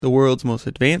The world's most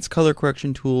advanced color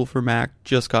correction tool for Mac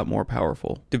just got more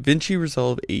powerful. DaVinci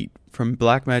Resolve 8 from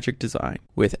Blackmagic Design.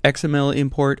 With XML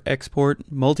import, export,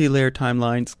 multi-layer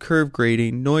timelines, curve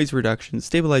grading, noise reduction,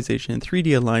 stabilization,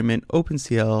 3D alignment,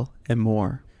 OpenCL, and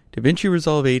more. DaVinci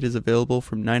Resolve 8 is available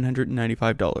from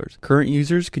 $995. Current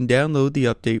users can download the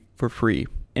update for free.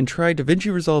 And try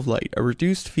DaVinci Resolve Lite, a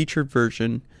reduced featured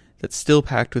version that's still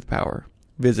packed with power.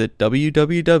 Visit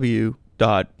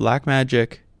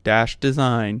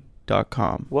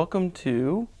www.blackmagic-design.com. Welcome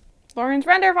to Lauren's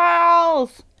Render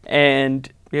Files!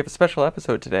 And we have a special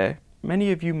episode today.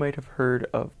 Many of you might have heard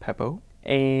of Pepo,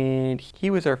 and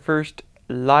he was our first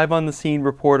live on the scene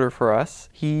reporter for us.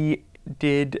 He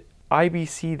did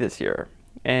IBC this year,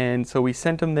 and so we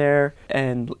sent him there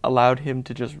and allowed him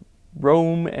to just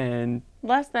roam. And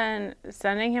less than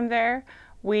sending him there,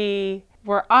 we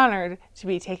were honored to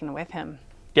be taken with him.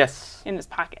 Yes. In his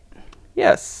pocket.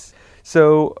 Yes.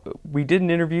 So we did an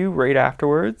interview right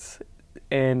afterwards,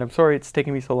 and I'm sorry it's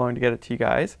taking me so long to get it to you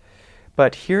guys,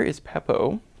 but here is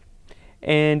Pepo,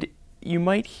 and you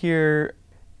might hear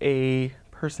a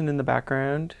person in the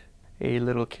background, a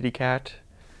little kitty cat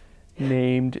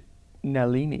named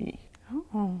Nalini.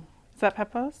 Oh, is that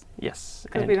Pepo's? Yes.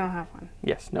 Because we don't have one.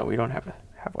 Yes, no, we don't have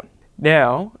one.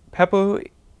 Now, Pepo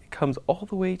comes all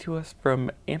the way to us from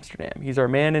Amsterdam. He's our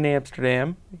man in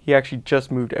Amsterdam. He actually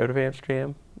just moved out of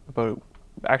Amsterdam about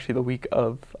actually the week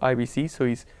of IBC, so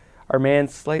he's our man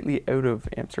slightly out of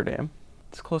Amsterdam.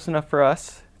 It's close enough for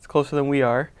us. It's closer than we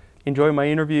are. Enjoy my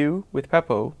interview with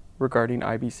Pepo regarding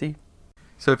IBC.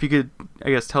 So if you could,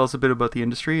 I guess, tell us a bit about the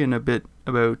industry and a bit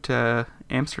about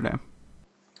Amsterdam.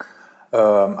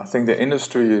 I think the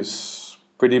industry is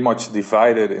pretty much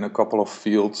divided in a couple of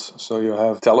fields. So you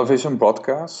have television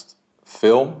broadcast,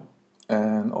 film,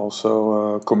 and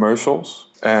also commercials.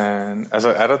 And as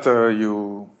an editor,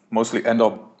 you mostly end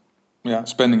up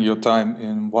spending your time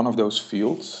in one of those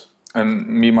fields. And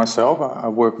me, myself, I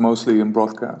work mostly in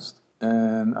broadcast.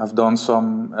 And I've done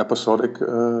some episodic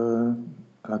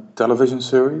television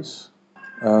series.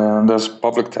 There's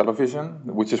public television,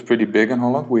 which is pretty big in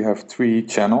Holland. We have 3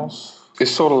 channels.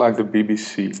 It's sort of like the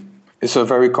BBC. It's a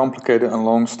very complicated and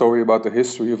long story about the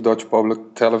history of Dutch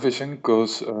public television,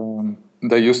 because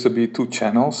there used to be 2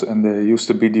 channels and they used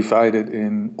to be divided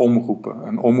in omroepen.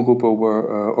 And omroepen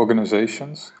were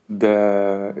organizations.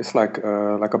 It's like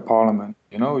a parliament.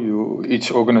 You know, each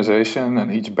organization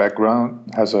and each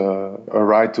background has a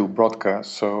right to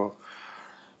broadcast. So,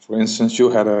 for instance, you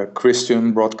had a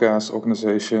Christian broadcast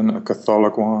organization, a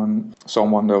Catholic one,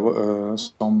 some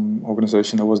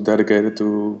organization that was dedicated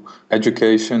to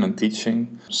education and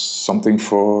teaching, something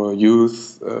for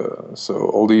youth. So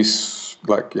all these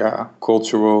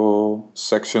cultural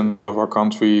sections of our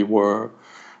country were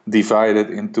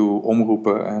divided into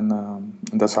omroepen, and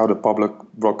that's how the public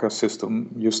broadcast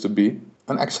system used to be.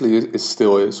 And actually, it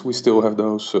still is. We still have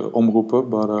those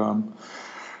omroepen, but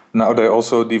now they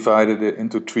also divided it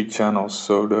into 3 channels.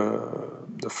 So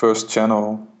the first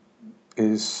channel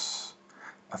is,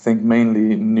 I think,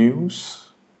 mainly news.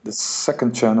 The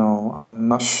second channel, I'm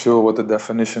not sure what the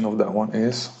definition of that one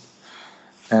is.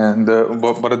 And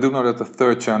but I do know that the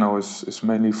third channel is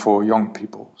mainly for young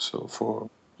people, so for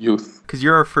youth. Because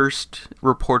you're our first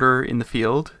reporter in the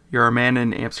field. You're our man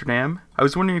in Amsterdam. I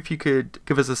was wondering if you could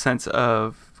give us a sense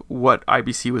of what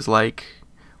IBC was like,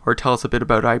 or tell us a bit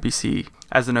about IBC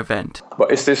as an event.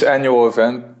 But it's this annual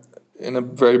event in a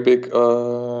very big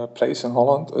place in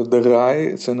Holland, the Rai.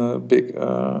 It's in a big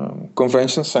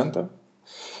convention center.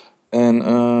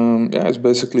 And it's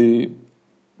basically,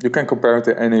 you can compare it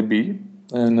to NAB.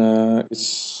 And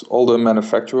it's all the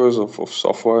manufacturers of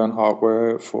software and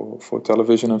hardware for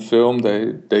television and film.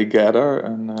 They gather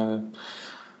and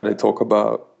they talk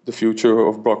about the future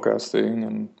of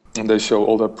broadcasting, and they show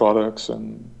all their products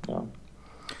and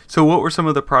So what were some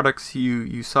of the products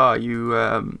you saw?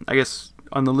 I guess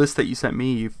on the list that you sent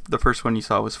me, the first one you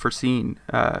saw was Foreseen.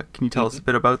 Can you tell us a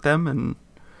bit about them and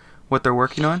what they're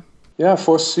working on? Yeah,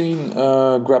 Foreseen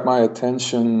grabbed my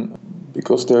attention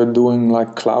because they're doing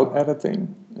like cloud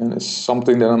editing, and it's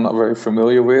something that I'm not very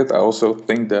familiar with. I also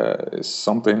think that is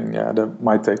something that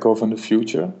might take off in the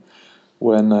future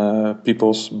when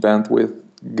people's bandwidth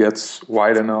gets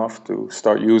wide enough to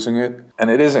start using it. And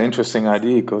it is an interesting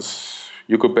idea because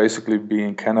you could basically be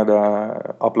in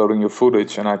Canada uploading your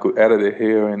footage, and I could edit it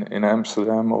here in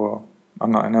Amsterdam, or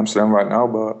I'm not in Amsterdam right now,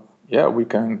 but we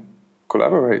can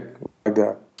collaborate like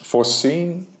that.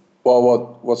 Foreseen,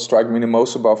 well, what struck me the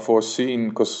most about Foreseen,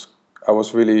 because I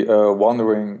was really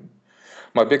wondering,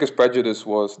 my biggest prejudice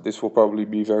was this will probably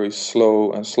be very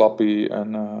slow and sloppy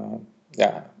and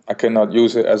I cannot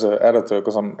use it as an editor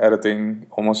because I'm editing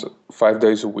almost 5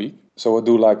 days a week. So I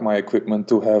do like my equipment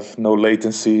to have no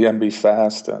latency and be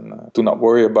fast and to not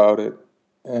worry about it.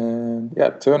 And yeah,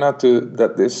 it turned out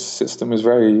that this system is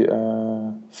very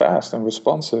fast and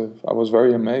responsive. I was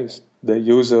very amazed. They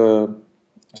use a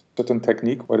certain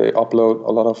technique where they upload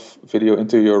a lot of video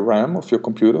into your RAM of your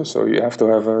computer, so you have to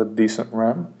have a decent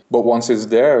RAM. But once it's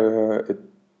there,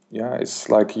 it's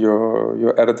like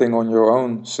you're editing on your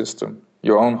own system,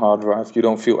 your own hard drive. You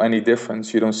don't feel any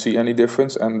difference. You don't see any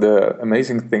difference. And the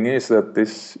amazing thing is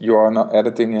that you are not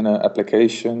editing in an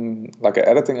application, like an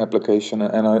editing application,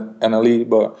 an NLE,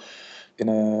 but in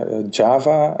a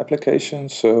Java application.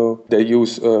 So they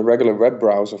use a regular web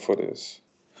browser for this.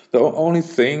 The only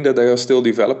thing that they are still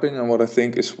developing, and what I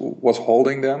think is what's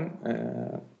holding them,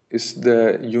 is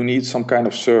that you need some kind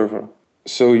of server.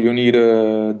 So you need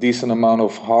a decent amount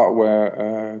of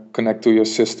hardware connect to your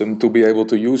system to be able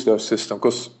to use their system.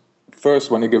 Because first,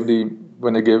 when they gave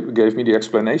me the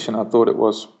explanation, I thought it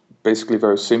was basically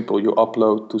very simple. You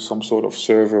upload to some sort of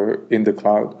server in the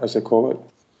cloud, as they call it,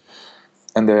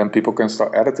 and then people can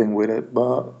start editing with it.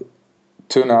 But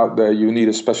turn out that you need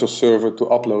a special server to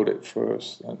upload it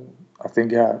first, and I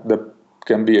think that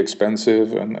can be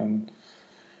expensive, and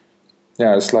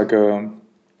it's like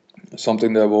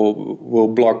something that will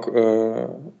block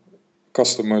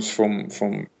customers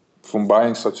from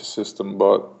buying such a system.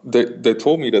 But they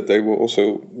told me that they were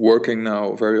also working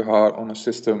now very hard on a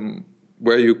system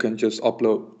where you can just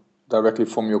upload directly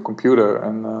from your computer,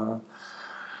 and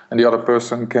the other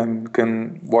person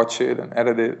can watch it and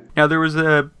edit it. Now, there was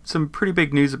some pretty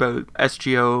big news about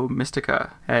SGO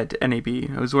Mystica at NAB.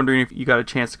 I was wondering if you got a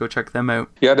chance to go check them out.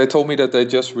 Yeah, they told me that they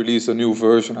just released a new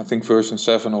version, I think version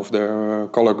 7 of their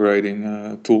color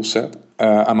grading tool set.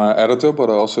 I'm an editor, but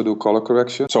I also do color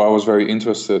correction. So I was very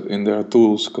interested in their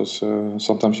tools because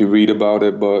sometimes you read about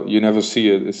it, but you never see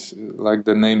it. It's like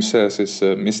the name says, it's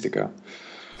Mystica.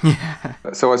 Yeah.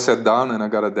 So I sat down and I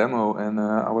got a demo, and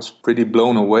I was pretty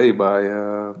blown away by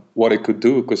what it could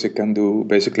do, because it can do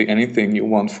basically anything you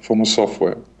want from a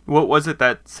software. What was it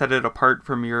that set it apart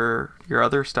from your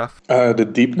other stuff? The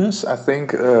deepness, I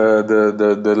think,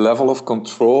 the level of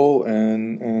control,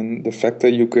 and the fact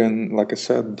that you can, like I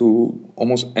said, do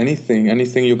almost anything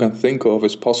you can think of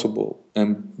is possible.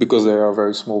 And because they are a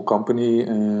very small company,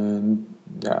 and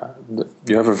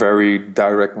you have a very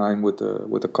direct line with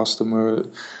the customer.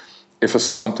 If it's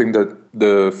something that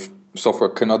the software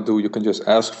cannot do, you can just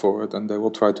ask for it, and they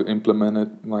will try to implement it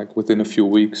like within a few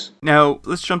weeks. Now,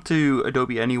 let's jump to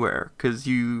Adobe Anywhere, because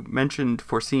you mentioned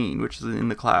Foreseen, which is in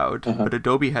the cloud, but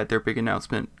Adobe had their big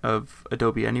announcement of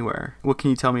Adobe Anywhere. What can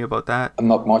you tell me about that?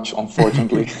 Not much,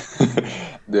 unfortunately.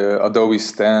 The Adobe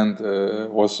stand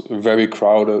was very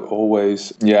crowded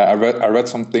always. Yeah, I read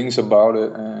some things about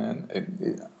it,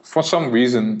 and for some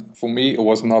reason, for me, it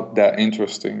was not that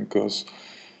interesting, because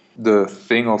the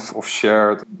thing of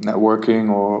shared networking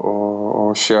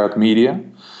or shared media,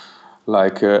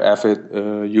 like Avid,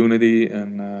 Unity,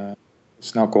 and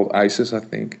it's now called ISIS, I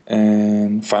think.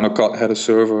 And Final Cut had a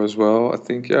server as well. I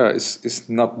think, it's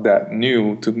not that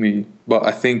new to me. But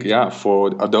I think, for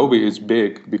Adobe it's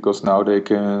big, because now they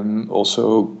can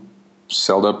also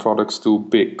sell their products to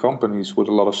big companies with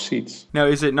a lot of seats. Now,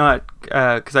 is it not,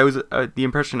 because I was the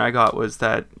impression I got was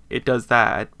that it does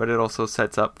that, but it also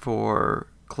sets up for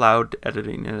cloud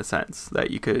editing, in a sense, that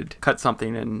you could cut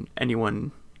something and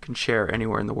anyone can share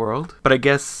anywhere in the world. But I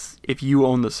guess if you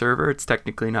own the server, it's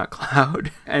technically not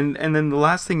cloud. And then the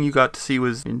last thing you got to see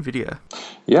was NVIDIA.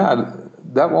 Yeah,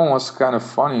 that one was kind of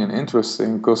funny and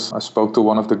interesting, because I spoke to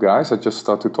one of the guys. I just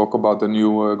started to talk about the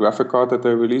new graphic card that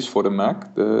they released for the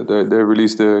Mac. They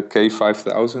released the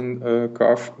K5000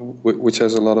 card, which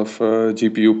has a lot of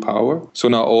GPU power. So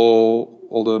now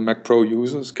all the Mac Pro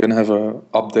users can have a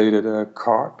updated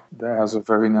card that has a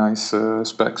very nice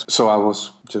specs. So I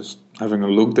was just having a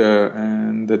look there,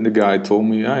 and then the guy told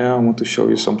me, I want to show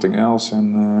you something else,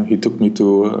 and he took me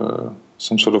to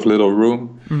some sort of little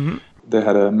room. Mm-hmm. They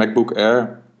had a MacBook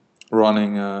Air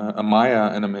running a Maya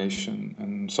animation,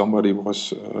 and somebody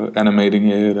was animating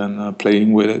it and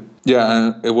playing with it. Yeah,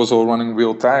 and it was all running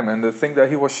real time. And the thing that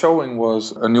he was showing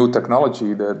was a new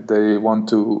technology that they want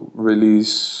to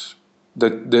release,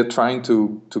 that they're trying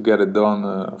to get it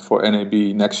done for NAB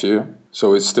next year.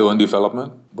 So it's still in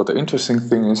development. But the interesting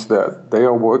thing is that they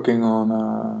are working on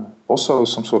also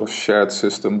some sort of shared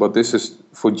system, but this is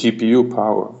for GPU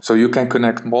power. So you can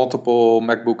connect multiple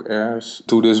MacBook Airs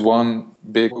to this one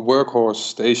big workhorse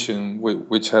station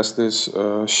which has this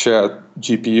shared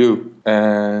GPU.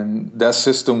 And that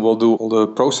system will do all the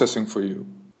processing for you.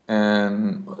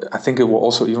 And I think it will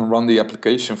also even run the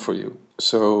application for you.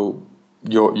 So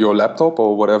your laptop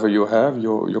or whatever you have,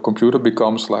 your computer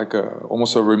becomes like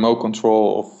almost a remote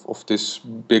control of this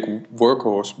big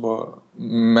workhorse, but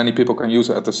many people can use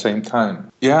it at the same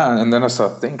time. Yeah, and then I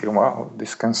start thinking, wow,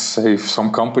 this can save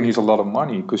some companies a lot of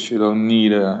money, because you don't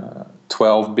need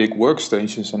 12 big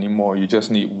workstations anymore. You just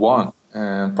need one,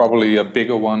 and probably a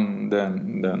bigger one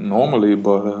than normally,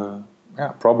 but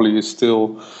probably is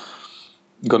still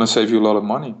gonna save you a lot of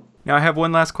money. Now, I have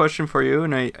one last question for you,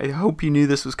 and I hope you knew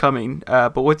this was coming.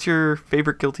 But what's your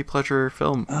favorite guilty pleasure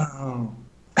film? Oh.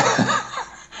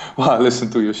 Well, I listen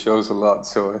to your shows a lot,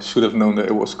 so I should have known that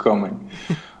it was coming.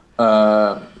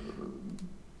 I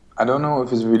don't know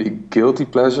if it's really guilty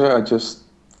pleasure. I just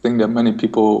think that many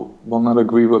people will not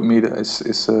agree with me that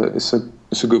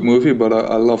it's a good movie, but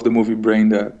I love the movie Brain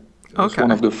Dead. It's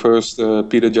one of the first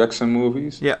Peter Jackson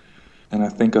movies. Yeah. And I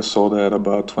think I saw that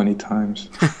about 20 times.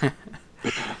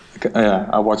 Yeah,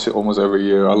 I watch it almost every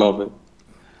year. I love it.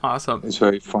 Awesome. It's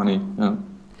very funny. Yeah.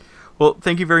 Well,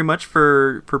 thank you very much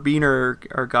for being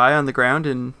our guy on the ground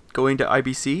and going to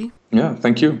IBC. Yeah,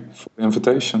 thank you for the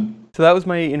invitation. So that was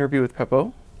my interview with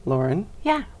Pepo. Lauren?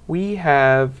 Yeah. We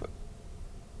have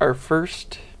our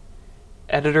first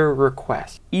editor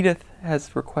request. Edith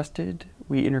has requested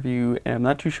we interview, and I'm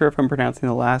not too sure if I'm pronouncing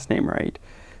the last name right,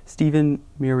 Stephen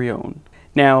Mirione.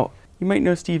 Now, you might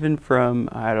know Stephen from,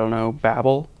 I don't know,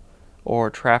 Babel,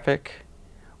 or Traffic,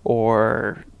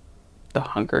 or The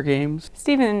Hunger Games.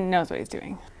 Steven knows what he's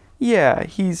doing. Yeah,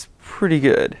 he's pretty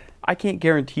good. I can't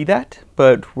guarantee that,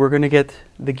 but we're going to get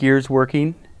the gears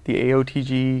working, the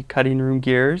AOTG cutting room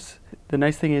gears. The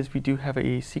nice thing is we do have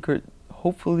a secret,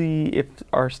 hopefully, if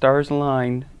our stars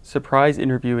align, surprise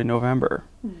interview in November,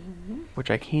 which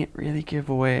I can't really give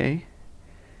away,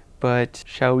 but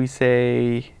shall we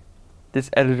say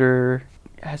this editor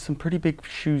has some pretty big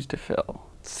shoes to fill.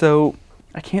 So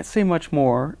I can't say much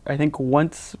more. I think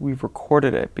once we've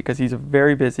recorded it, because he's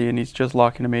very busy and he's just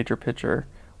locking a major picture,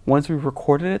 once we've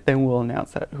recorded it, then we'll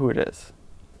announce who it is.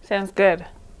 Sounds good.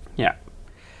 Yeah.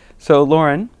 So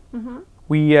Lauren,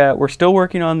 we're still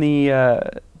working on the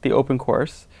open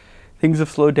course. Things have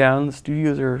slowed down. The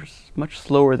studios are much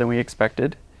slower than we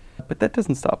expected, but that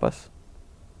doesn't stop us.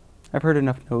 I've heard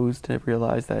enough no's to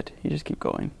realize that you just keep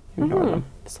going. Ignore them.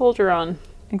 Soldier on.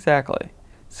 Exactly.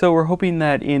 So we're hoping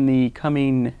that in the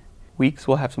coming weeks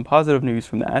we'll have some positive news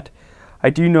from that. I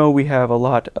do know we have a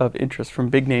lot of interest from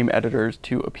big name editors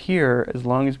to appear as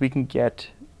long as we can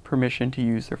get permission to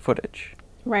use their footage.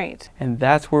 Right. And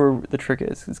that's where the trick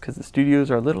is because the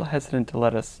studios are a little hesitant to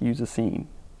let us use a scene.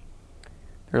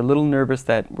 They're a little nervous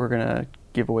that we're going to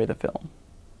give away the film.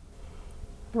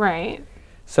 Right.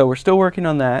 So we're still working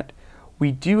on that.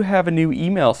 We do have a new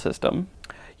email system.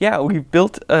 Yeah, we've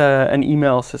built an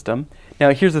email system.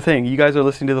 Now, here's the thing. You guys are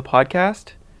listening to the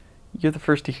podcast. You're the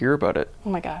first to hear about it.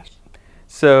 Oh, my gosh.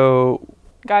 So...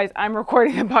 Guys, I'm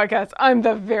recording the podcast. I'm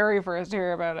the very first to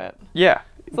hear about it. Yeah.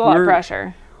 It's a lot of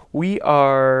pressure. We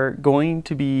are going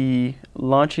to be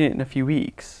launching it in a few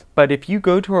weeks. But if you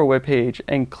go to our webpage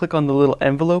and click on the little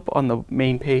envelope on the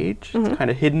main page, it's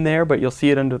kind of hidden there, but you'll see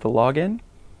it under the login,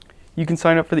 you can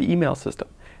sign up for the email system.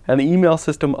 And the email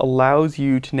system allows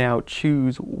you to now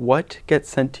choose what gets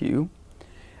sent to you,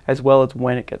 as well as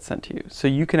when it gets sent to you. So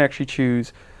you can actually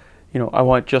choose, I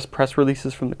want just press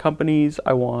releases from the companies,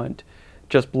 I want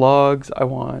just blogs, I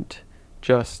want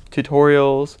just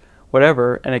tutorials,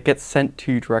 whatever, and it gets sent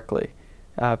to you directly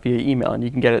via email. And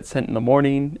you can get it sent in the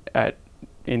morning,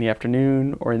 in the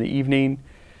afternoon, or in the evening,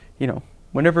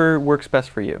 whenever works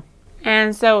best for you.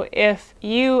 And so if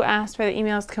you asked for the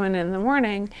emails to come in the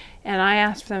morning, and I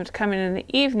asked for them to come in the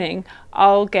evening,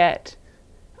 I'll get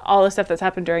all the stuff that's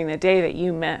happened during the day that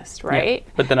you missed, right?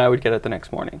 Yeah, but then I would get it the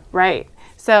next morning. Right.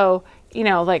 So,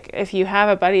 if you have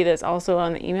a buddy that's also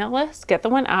on the email list, get the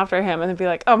one after him and then be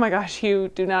like, oh my gosh,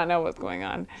 you do not know what's going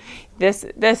on. This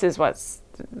is what's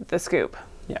the scoop.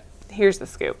 Yeah. Here's the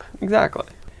scoop. Exactly.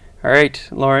 All right,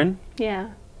 Lauren.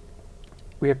 Yeah.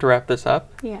 We have to wrap this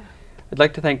up. Yeah. I'd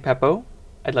like to thank Pepo.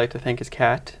 I'd like to thank his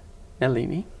cat,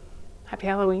 Nalini. Happy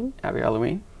Halloween. Happy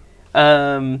Halloween.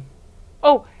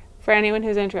 Oh, for anyone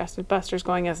who's interested, Buster's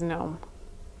going as a gnome.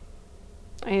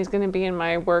 And he's going to be in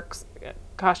my work's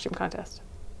costume contest.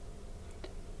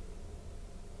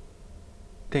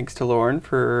 Thanks to Lauren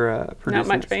for producing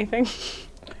Not much of anything.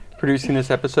 producing this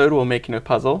episode while making a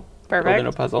puzzle. Perfect. Building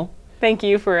a puzzle. Thank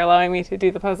you for allowing me to do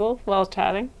the puzzle while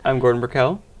chatting. I'm Gordon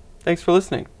Burkell. Thanks for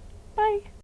listening.